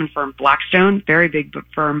the investment firm Blackstone, very big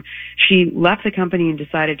firm, she left the company and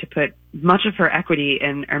decided to put much of her equity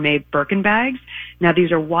in Hermès Birkin bags. Now,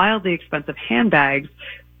 these are wildly expensive handbags.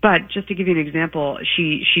 But just to give you an example,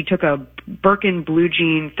 she took a Birkin blue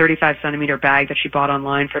jean 35 centimeter bag that she bought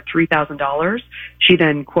online for $3,000. She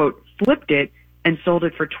then, quote, flipped it and sold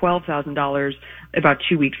it for $12,000 about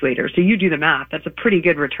 2 weeks later. So you do the math. That's a pretty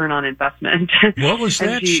good return on investment. What was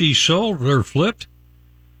that? She sold or flipped?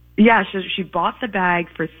 Yeah, so she bought the bag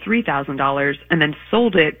for $3,000 and then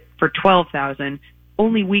sold it for $12,000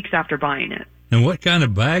 only weeks after buying it. And what kind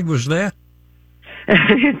of bag was that?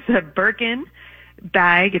 It's a Birkin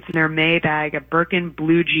bag. It's an Hermès bag, a Birkin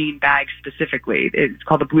blue jean bag specifically. It's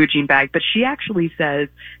called a blue jean bag. But she actually says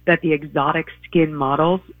that the exotic skin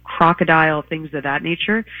models, crocodile, things of that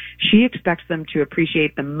nature, she expects them to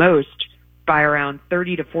appreciate the most by around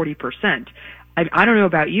 30 to 40%. I don't know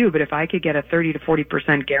about you, but if I could get a 30 to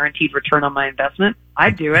 40% guaranteed return on my investment,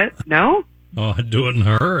 I'd do it. No? Oh, I'd do it in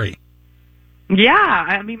a hurry. Yeah.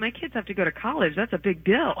 I mean, my kids have to go to college. That's a big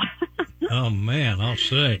bill. Oh, man, I'll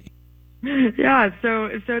say. Yeah, so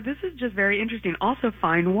this is just very interesting. Also,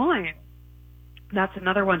 fine wine. That's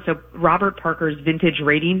another one. So Robert Parker's vintage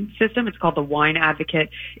rating system, it's called the Wine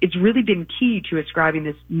Advocate. It's really been key to ascribing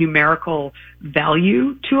this numerical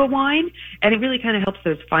value to a wine, and it really kind of helps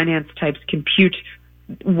those finance types compute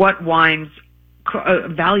what wine's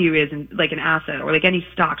value is in, like an asset or like any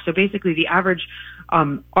stock. So basically the average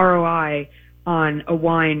ROI on a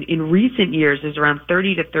wine in recent years is around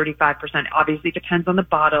 30 to 35%. Obviously depends on the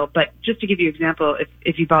bottle, but just to give you an example,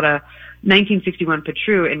 if you bought a 1961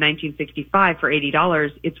 Petrus in 1965 for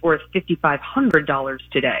 $80, it's worth $5,500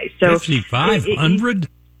 today. So $5,500?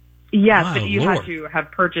 Yes, My but you Lord. had to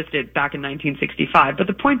have purchased it back in 1965. But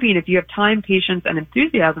the point being, if you have time, patience, and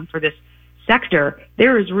enthusiasm for this sector,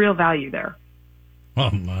 there is real value there.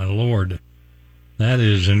 Oh, my Lord. That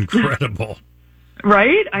is incredible.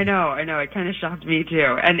 Right? I know. It kind of shocked me too.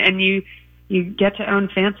 And you get to own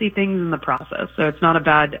fancy things in the process, so it's not a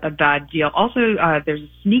bad deal. Also, there's a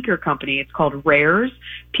sneaker company. It's called Rares.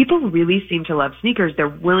 People really seem to love sneakers. They're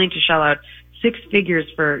willing to shell out 6 figures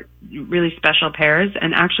for really special pairs.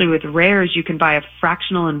 And actually, with Rares, you can buy a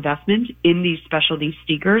fractional investment in these specialty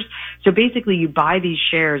sneakers. So basically, you buy these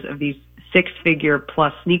shares of these 6-figure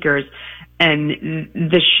plus sneakers, and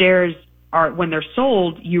the shares are, when they're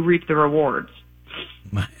sold, you reap the rewards.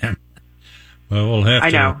 Man. Well, we'll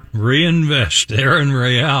have to reinvest, Aaron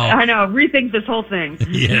Real. I know, rethink this whole thing.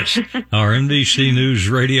 Yes, our MDC News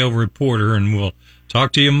radio reporter, and we'll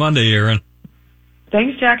talk to you Monday, Aaron.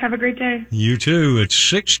 Thanks, Jack. Have a great day. You too. It's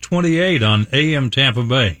 6:28 on AM Tampa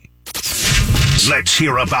Bay. Let's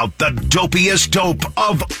hear about the dopiest dope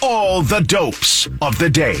of all the dopes of the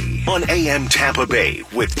day on AM Tampa Bay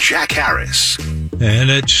with Jack Harris. And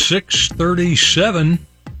at 6:37,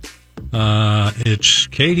 it's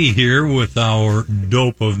Katie here with our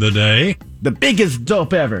dope of the day. The biggest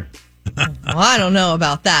dope ever. Well, I don't know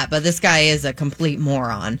about that, but this guy is a complete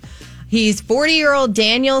moron. He's 40-year-old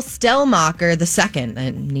Daniel Stellmacher II. I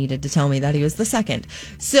needed to tell me that he was the second.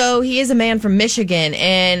 So he is a man from Michigan,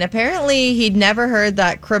 and apparently he'd never heard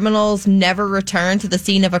that criminals never return to the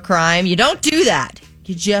scene of a crime. You don't do that.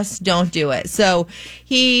 You just don't do it. So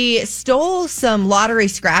he stole some lottery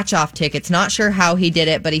scratch-off tickets. Not sure how he did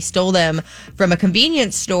it, but he stole them from a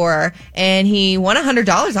convenience store, and he won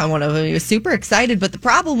 $100 on one of them. He was super excited, but the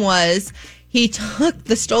problem was he took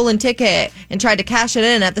the stolen ticket and tried to cash it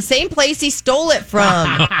in at the same place he stole it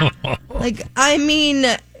from. Like, I mean,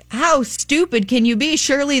 How stupid can you be?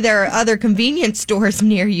 Surely there are other convenience stores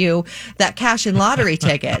near you that cash in lottery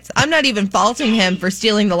tickets. I'm not even faulting him for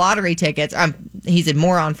stealing the lottery tickets. He's a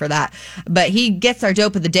moron for that. But he gets our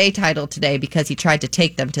Dope of the Day title today because he tried to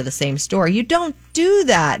take them to the same store. You don't do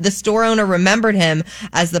that. The store owner remembered him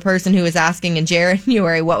as the person who was asking in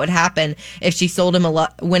January what would happen if she sold him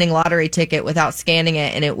a winning lottery ticket without scanning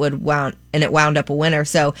it, and it wound up a winner.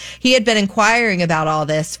 So he had been inquiring about all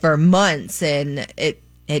this for months, and it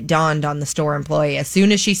dawned on the store employee. As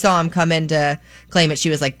soon as she saw him come in to claim it, she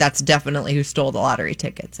was like, that's definitely who stole the lottery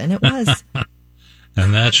tickets. And it was.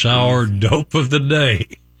 And that's our Dope of the Day.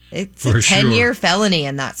 It's a 10-year felony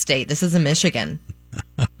in that state. This is in Michigan.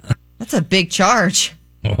 That's a big charge.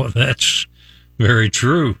 Oh, that's very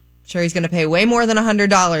true. Sure, he's going to pay way more than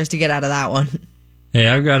 $100 to get out of that one. Hey,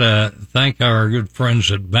 I've got to thank our good friends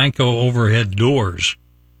at Banco Overhead Doors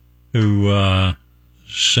who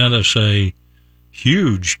sent us a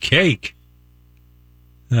huge cake.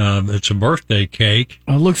 It's a birthday cake.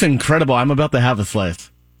 Oh, it looks incredible. I'm about to have a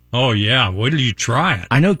slice. Oh, yeah. Wait till you try it.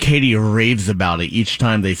 I know Katie raves about it each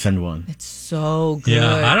time they send one. It's so good.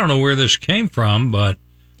 Yeah, I don't know where this came from, but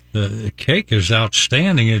the cake is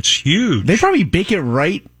outstanding. It's huge. They probably bake it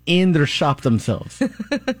right in their shop themselves.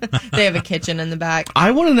 They have a kitchen in the back.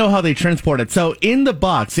 I want to know how they transport it. So in the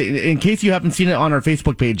box, in case you haven't seen it on our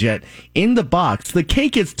Facebook page yet, in the box, the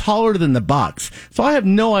cake is taller than the box. So I have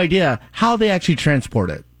no idea how they actually transport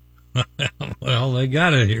it. Well, they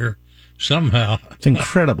got it here somehow. It's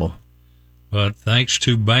incredible. But thanks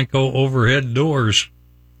to Banco Overhead Doors,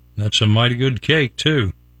 that's a mighty good cake,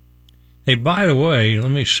 too. Hey, by the way,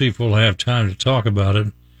 let me see if we'll have time to talk about it.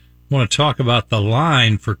 I want to talk about the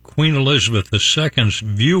line for Queen Elizabeth II's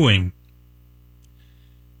viewing.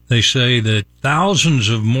 They say that thousands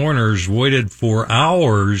of mourners waited for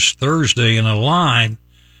hours Thursday in a line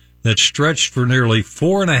that stretched for nearly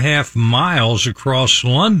 4.5 miles across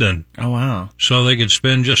London. Oh, wow. So they could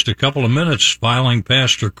spend just a couple of minutes filing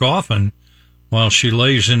past her coffin while she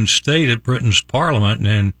lays in state at Britain's Parliament.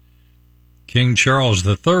 And King Charles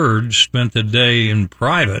III spent the day in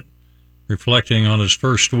private, reflecting on his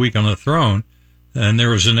first week on the throne. And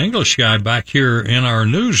there was an English guy back here in our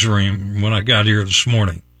newsroom when I got here this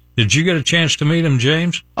morning. Did you get a chance to meet him,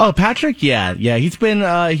 James? Oh, Patrick? Yeah. He's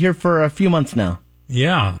been here for a few months now.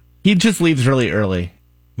 Yeah. He just leaves really early.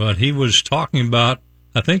 But he was talking about,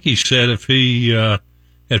 I think he said if he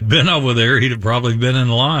had been over there, he'd have probably been in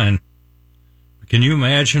line. Can you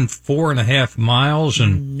imagine 4.5 miles?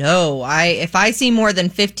 And no, if I see more than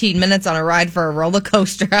 15 minutes on a ride for a roller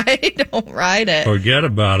coaster, I don't ride it. Forget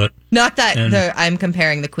about it. Not that I'm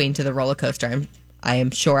comparing the Queen to the roller coaster. I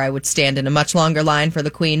am sure I would stand in a much longer line for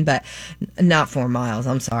the Queen, but not 4 miles.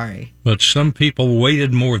 I'm sorry. But some people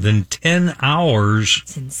waited more than 10 hours.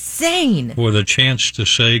 It's insane. For the chance to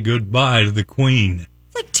say goodbye to the Queen.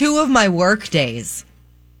 It's like 2 of my work days.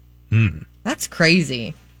 That's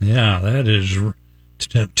crazy. Yeah, that is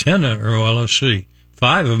 10, or well, let's see,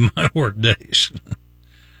 5 of my work days.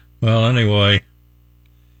 Well, anyway,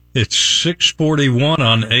 it's 6:41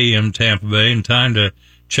 on AM Tampa Bay, and time to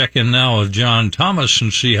check in now with John Thomas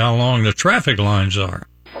and see how long the traffic lines are.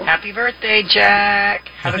 Happy birthday, Jack.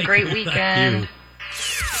 Have a great weekend.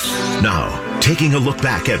 Now, taking a look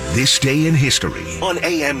back at this day in history on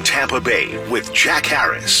AM Tampa Bay with Jack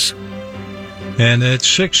Harris. And at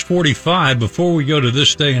 6:45, before we go to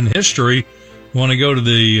this day in history, I want to go to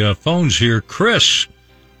the phones here. Chris,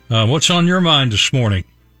 what's on your mind this morning?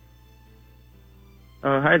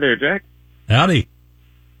 Hi there, Jack. Howdy.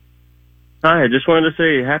 Hi, I just wanted to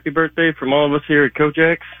say happy birthday from all of us here at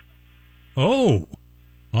Kojak's. Oh,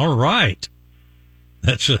 all right.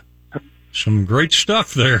 That's some great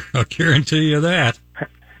stuff there. I'll guarantee you that.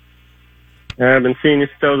 I've been seeing you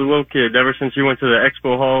since I was a little kid, ever since you went to the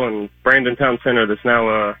expo hall in Brandon Town Center that's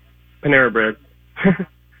now Panera Bread.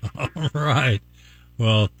 All right.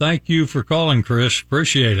 Well, thank you for calling, Chris.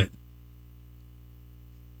 Appreciate it.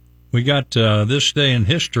 We got this day in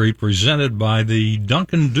history presented by the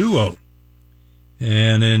Duncan Duo.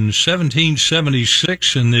 And in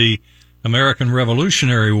 1776, in the American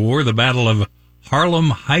Revolutionary War, the Battle of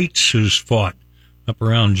Harlem Heights is fought up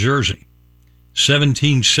around Jersey.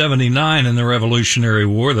 1779, in the Revolutionary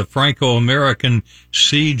War, the Franco-American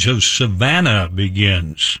Siege of Savannah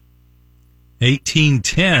begins.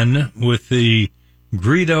 1810, with the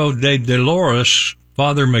Grito de Dolores,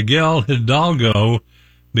 Father Miguel Hidalgo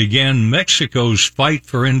began Mexico's fight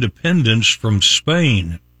for independence from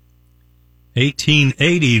Spain.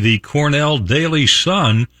 1880, the Cornell Daily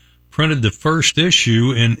Sun printed the first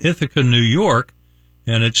issue in Ithaca, New York,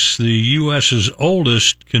 and it's the U.S.'s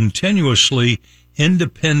oldest continuously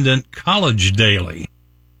independent college daily.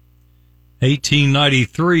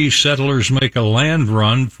 1893, settlers make a land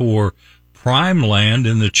run for prime land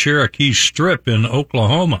in the Cherokee Strip in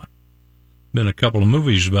Oklahoma. Been a couple of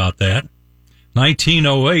movies about that.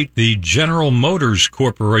 1908, the General Motors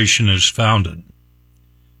Corporation is founded.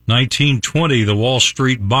 1920, the Wall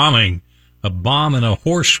Street bombing. A bomb in a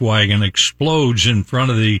horse wagon explodes in front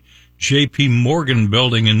of the J.P. Morgan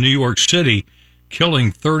building in New York City,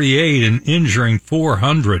 killing 38 and injuring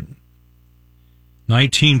 400.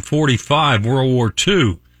 1945, World War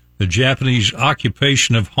II. The Japanese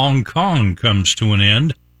occupation of Hong Kong comes to an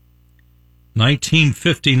end.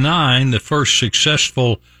 1959, the first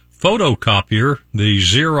successful photocopier, the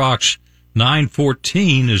Xerox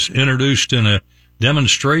 914, is introduced in a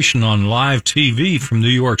demonstration on live TV from New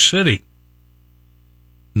York City.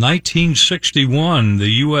 1961,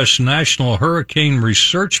 the U.S. National Hurricane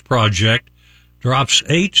Research Project drops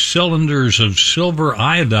 8 cylinders of silver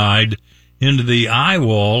iodide into the eye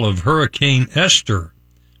wall of Hurricane Esther.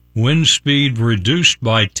 Wind speed reduced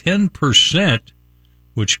by 10%,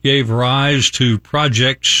 which gave rise to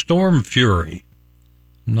Project Storm Fury.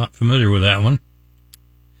 I'm not familiar with that one.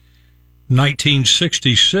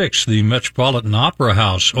 1966, the Metropolitan Opera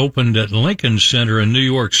House opened at Lincoln Center in New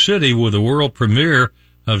York City with a world premiere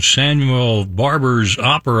of Samuel Barber's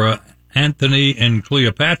opera Antony and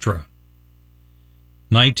Cleopatra.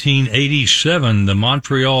 1987, the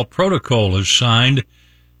Montreal Protocol is signed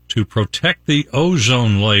to protect the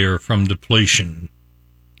ozone layer from depletion.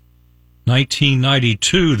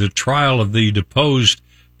 1992, the trial of the deposed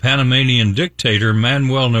Panamanian dictator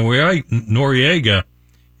Manuel Noriega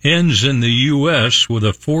ends in the U.S. with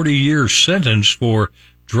a 40-year sentence for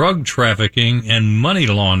drug trafficking and money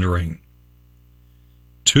laundering.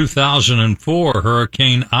 2004,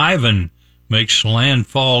 Hurricane Ivan makes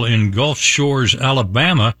landfall in Gulf Shores,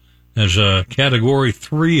 Alabama, as a Category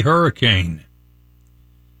 3 hurricane.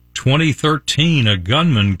 2013, a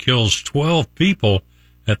gunman kills 12 people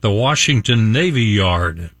at the Washington Navy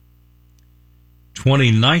Yard.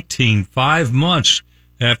 2019, 5 months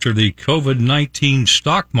after the COVID-19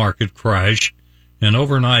 stock market crash, an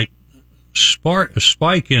overnight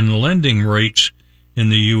spike in lending rates in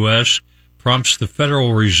the U.S. prompts the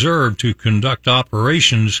Federal Reserve to conduct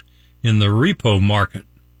operations in the repo market.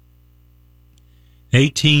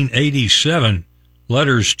 1887,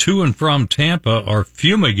 letters to and from Tampa are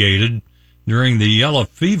fumigated during the yellow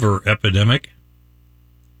fever epidemic.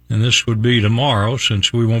 And this would be tomorrow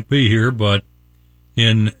since we won't be here, but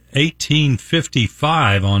in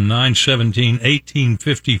 1855, on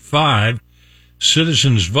 9/17/1855,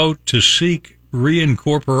 citizens vote to seek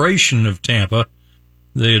reincorporation of Tampa.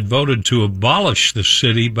 They had voted to abolish the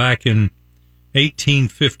city back in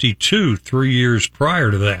 1852, 3 years prior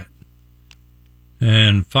to that.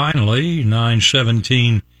 And finally,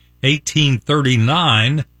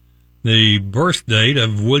 9/17/1839, the birth date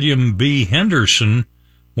of William B. Henderson,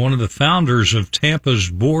 one of the founders of Tampa's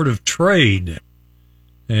Board of Trade.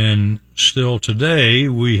 And still today,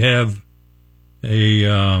 we have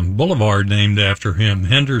a boulevard named after him,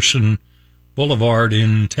 Henderson Boulevard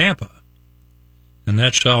in Tampa. And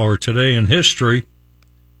that's our Today in History,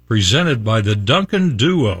 presented by the Duncan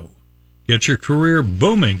Duo. Get your career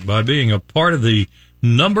booming by being a part of the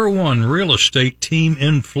 #1 real estate team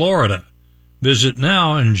in Florida. Visit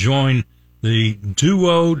now and join the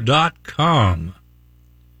duo.com.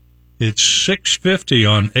 It's 6:50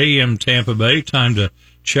 on AM Tampa Bay. Time to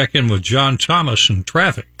check in with John Thomas and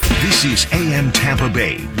traffic. This is AM Tampa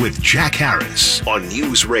Bay with Jack Harris on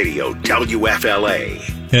News Radio WFLA.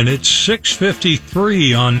 And it's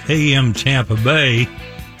 6:53 on AM Tampa Bay.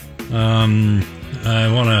 I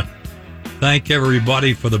want to thank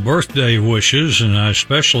everybody for the birthday wishes, and I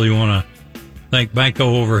especially want to thank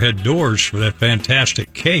Banco Overhead Doors for that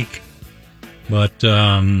fantastic cake. But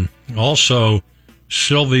also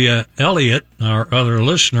Sylvia Elliott, our other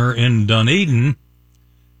listener in Dunedin,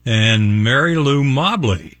 and Mary Lou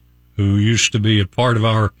Mobley, who used to be a part of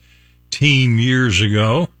our team years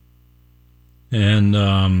ago. And,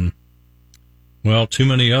 well, too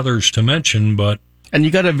many others to mention, but... And you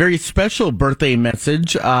got a very special birthday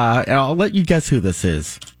message, and I'll let you guess who this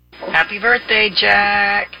is. Happy birthday,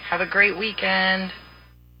 Jack. Have a great weekend.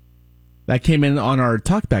 That came in on our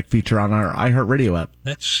Talkback feature on our iHeartRadio app.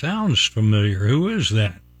 That sounds familiar. Who is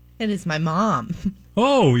that? It is my mom.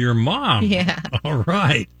 Oh, your mom. Yeah. All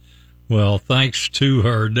right. Well, thanks to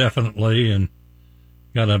her, definitely. And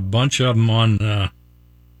got a bunch of them on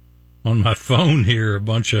my phone here, a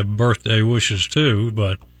bunch of birthday wishes, too.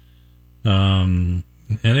 But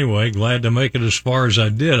anyway, glad to make it as far as I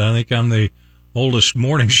did. I think I'm the oldest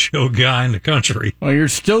morning show guy in the country. Well, you're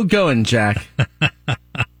still going, Jack.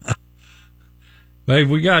 Hey,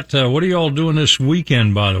 we got, what are you all doing this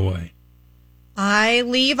weekend, by the way? I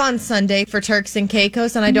leave on Sunday for Turks and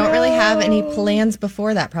Caicos, and I don't really have any plans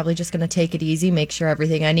before that. Probably just going to take it easy, make sure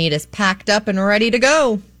everything I need is packed up and ready to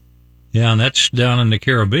go. Yeah, and that's down in the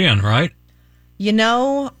Caribbean, right? You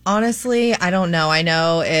know, honestly, I don't know. I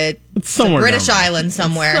know it's somewhere a British down there. island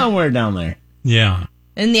somewhere. It's somewhere down there. Yeah.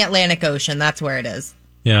 In the Atlantic Ocean, that's where it is.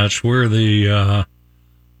 Yeah, it's where the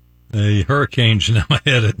hurricane's now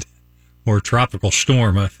headed, or tropical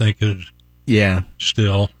storm, I think, is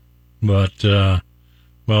still. But,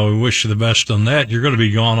 well, we wish you the best on that. You're going to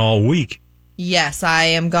be gone all week. Yes, I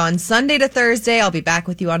am gone Sunday to Thursday. I'll be back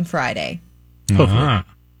with you on Friday. Uh-huh.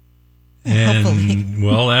 And,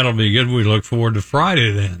 well, that'll be good. We look forward to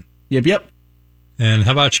Friday then. Yep. And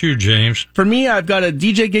how about you, James? For me, I've got a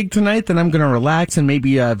DJ gig tonight, then I'm going to relax and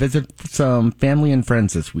maybe visit some family and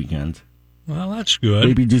friends this weekend. Well, that's good.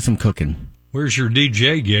 Maybe do some cooking. Where's your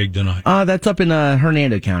DJ gig tonight? That's up in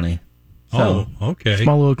Hernando County. So, okay.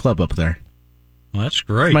 Small little club up there. Well, that's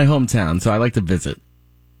great. It's my hometown, so I like to visit.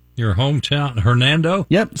 Your hometown, Hernando?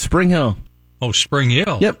 Yep, Spring Hill. Oh, Spring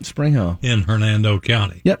Hill. Yep, Spring Hill. In Hernando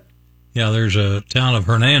County. Yep. Yeah, there's a town of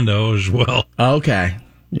Hernando as well. Okay.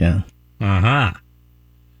 Yeah. Uh-huh.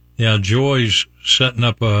 Yeah, Joy's setting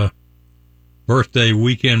up a birthday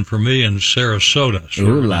weekend for me in Sarasota. So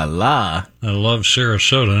ooh la la. I love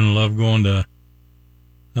Sarasota and love going to,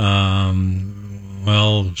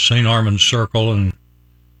 St. Armand's Circle and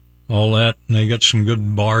all that. And they got some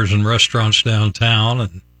good bars and restaurants downtown.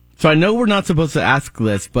 And so I know we're not supposed to ask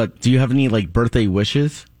this, but do you have any birthday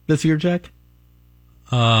wishes this year, Jack?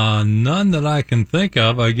 None that I can think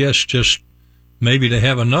of. I guess just maybe to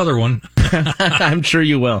have another one. I'm sure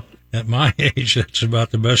you will. At my age, that's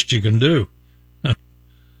about the best you can do.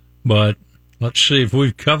 But let's see if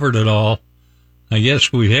we've covered it all. I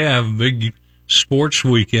guess we have. Big sports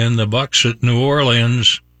weekend. The Bucks at New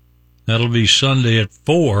Orleans. That'll be Sunday at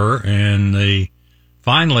 4. And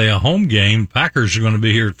finally a home game. Packers are going to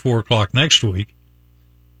be here at 4 o'clock next week.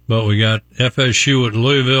 But we got FSU at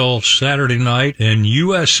Louisville Saturday night and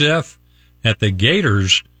USF at the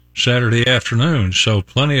Gators Saturday afternoon. So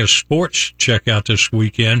plenty of sports to check out this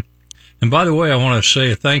weekend. And by the way, I want to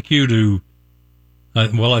say a thank you to,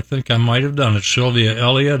 I think I might have done it, Sylvia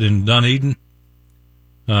Elliott in Dunedin.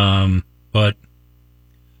 But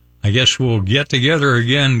I guess we'll get together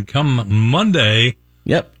again come Monday.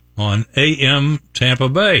 Yep. On AM Tampa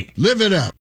Bay. Live it up.